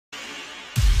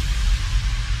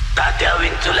तात्या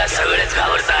विंचूला सगळेच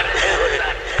घाबरतात.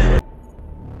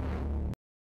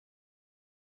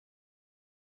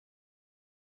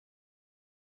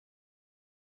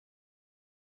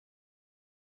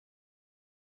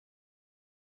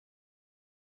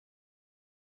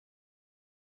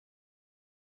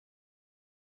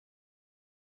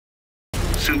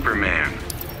 Superman.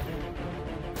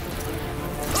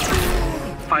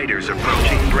 Fighters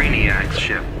approaching Brainiac's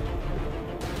ship.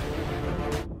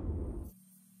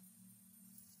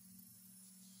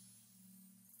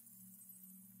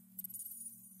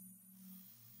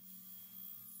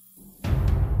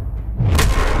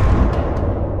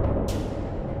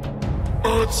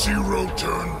 Earth-Zero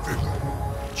turned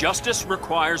villain. Justice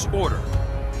requires order.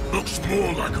 Looks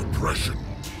more like oppression.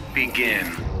 Begin.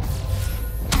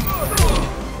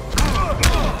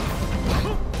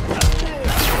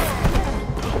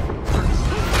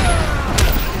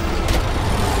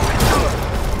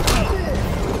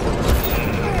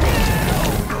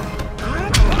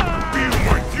 Feel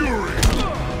my fury!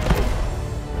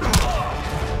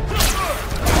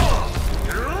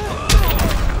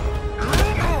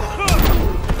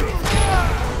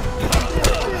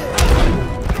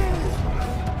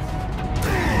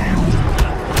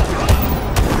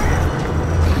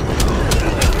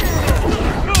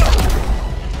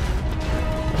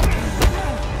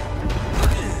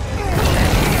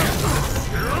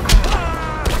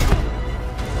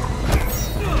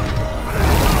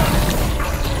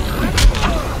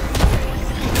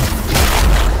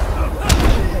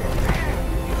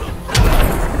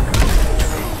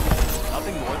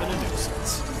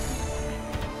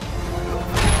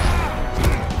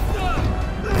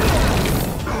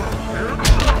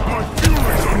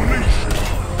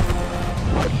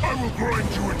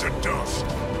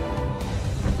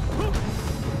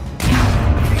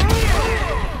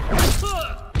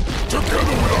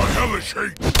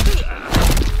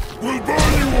 We'll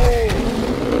burn you all!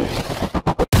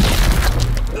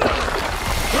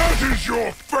 That is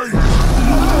your fate!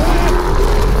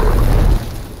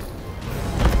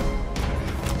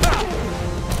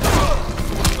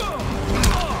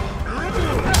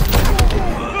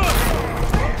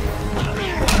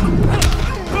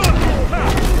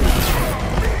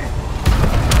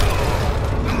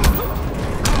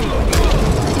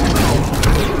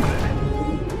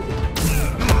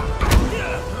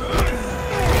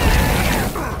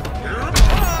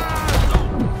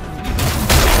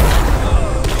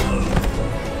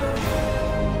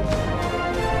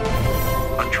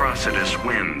 Atrocitus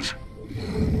wins.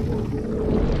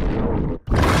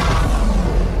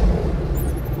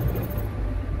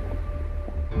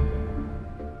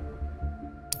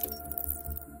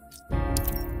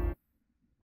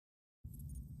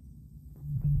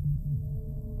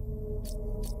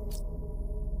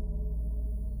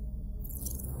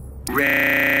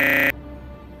 Red.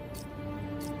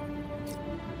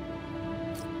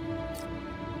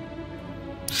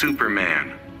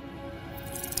 Superman.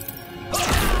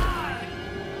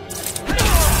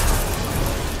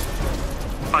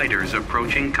 Fighters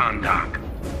approaching Kondak.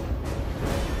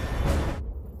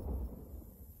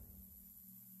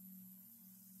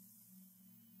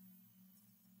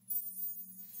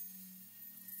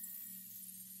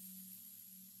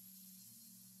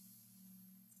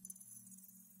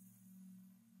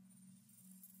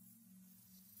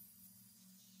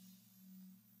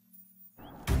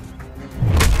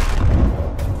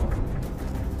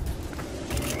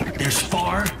 There's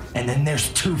far, and then there's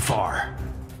too far.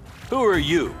 Who are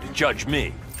you to judge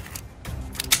me?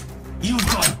 You've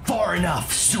gone far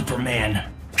enough, Superman.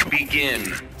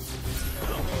 Begin.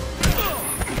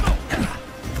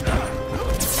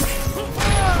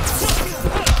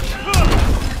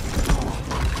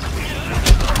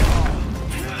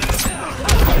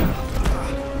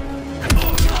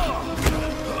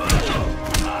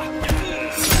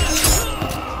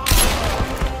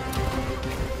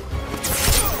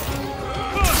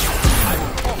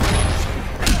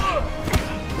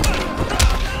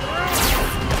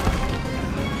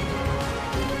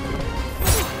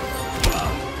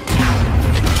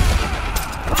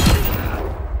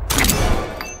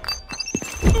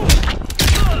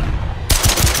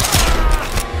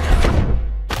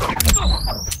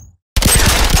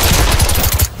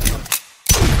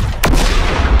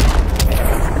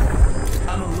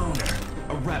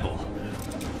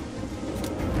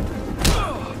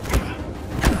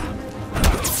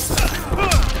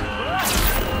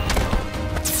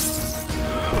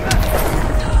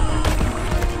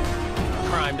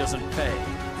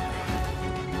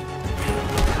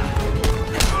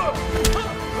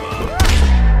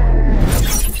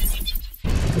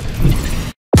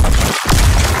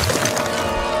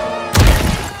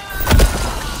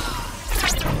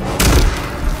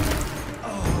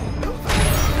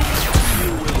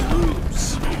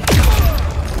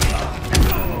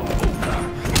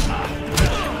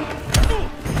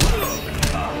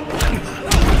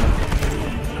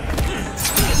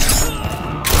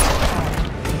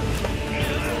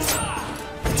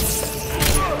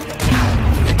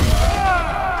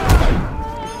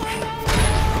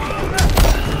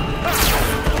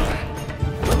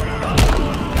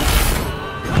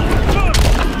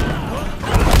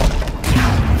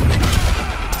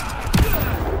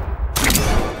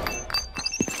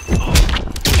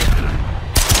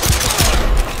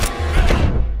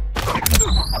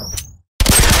 Red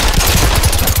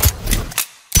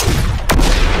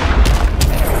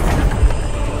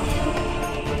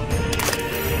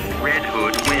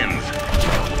Hood wins.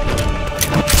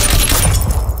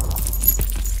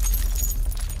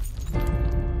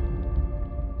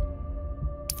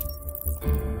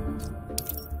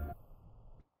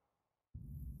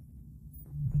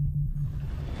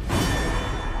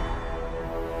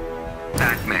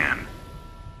 Batman.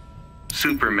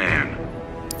 Superman.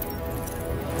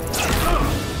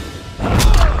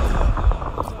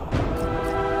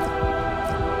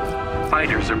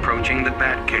 Fighters approaching the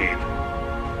Batcave.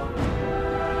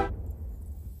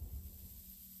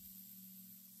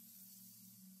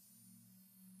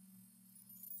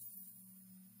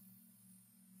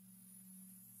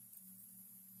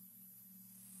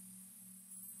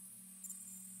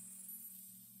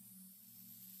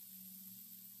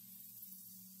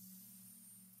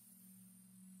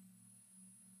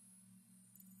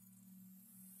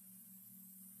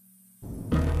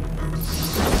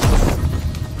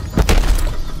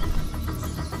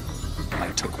 I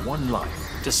took one life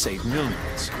to save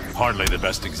millions. Hardly the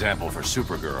best example for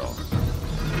Supergirl.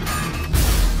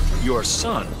 Your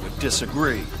son would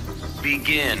disagree.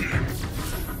 Begin.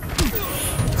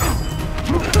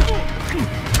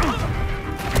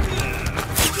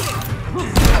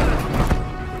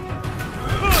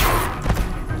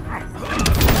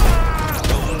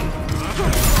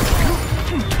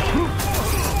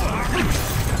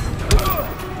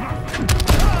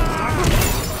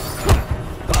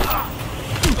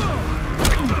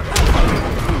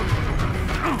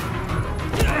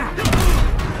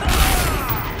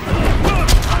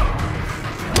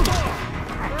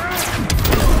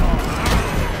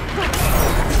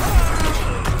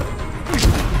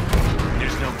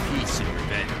 There's no peace in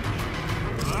revenge.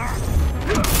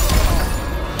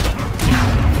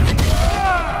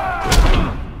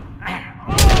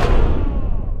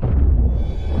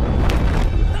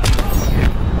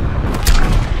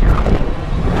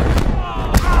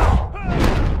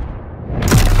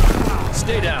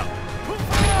 Stay down.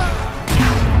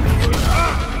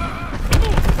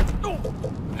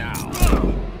 Now.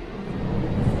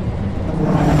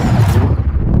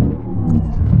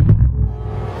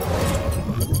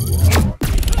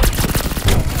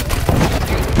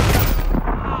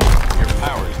 Your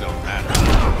powers don't matter.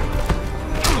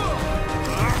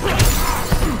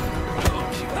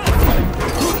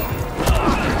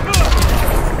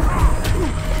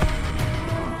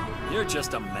 You're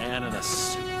just a man in a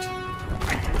suit.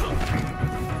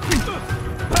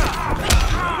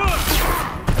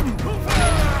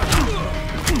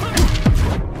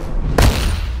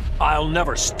 I'll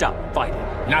never stop fighting.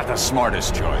 Not the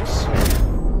smartest choice.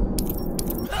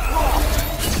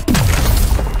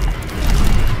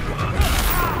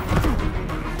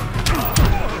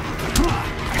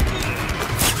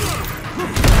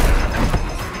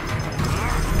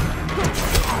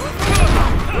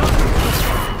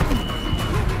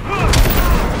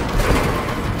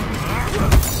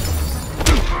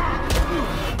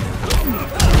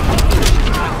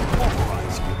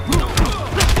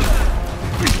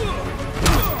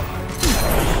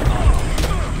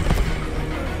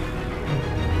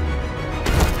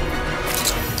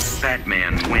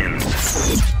 Batman wins.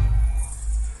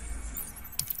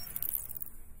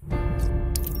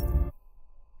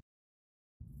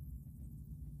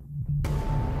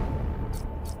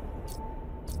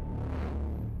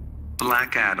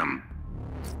 Black Adam.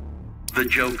 The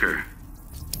Joker.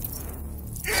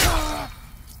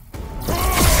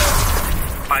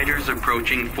 Fighters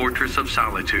approaching Fortress of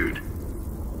Solitude.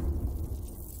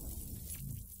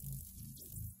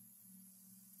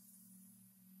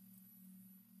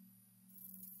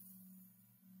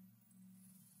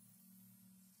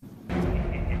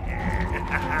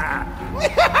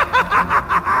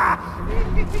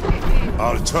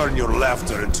 I'll turn your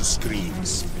laughter into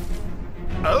screams.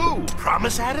 Oh,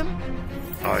 promise, Adam?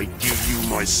 I give you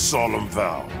my solemn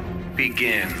vow.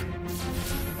 Begin.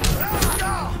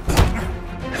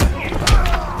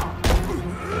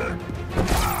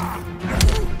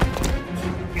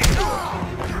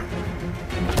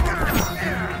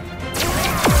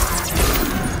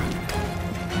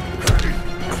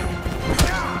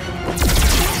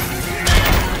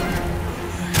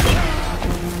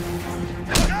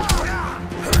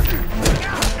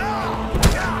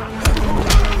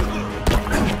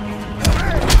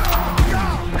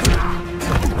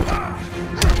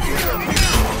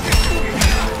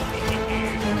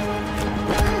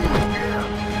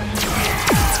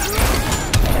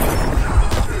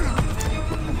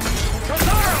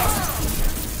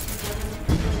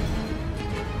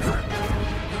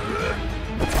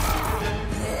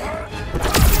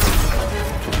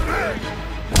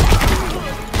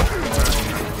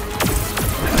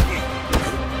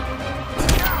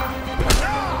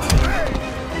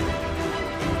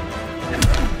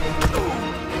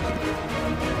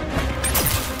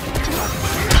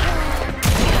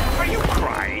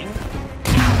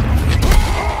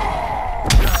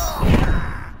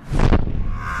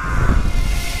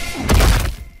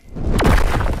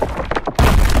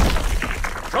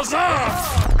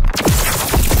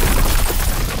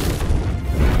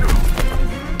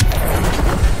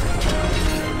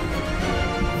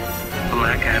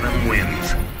 Black Adam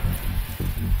wins.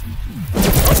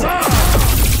 Huzzah!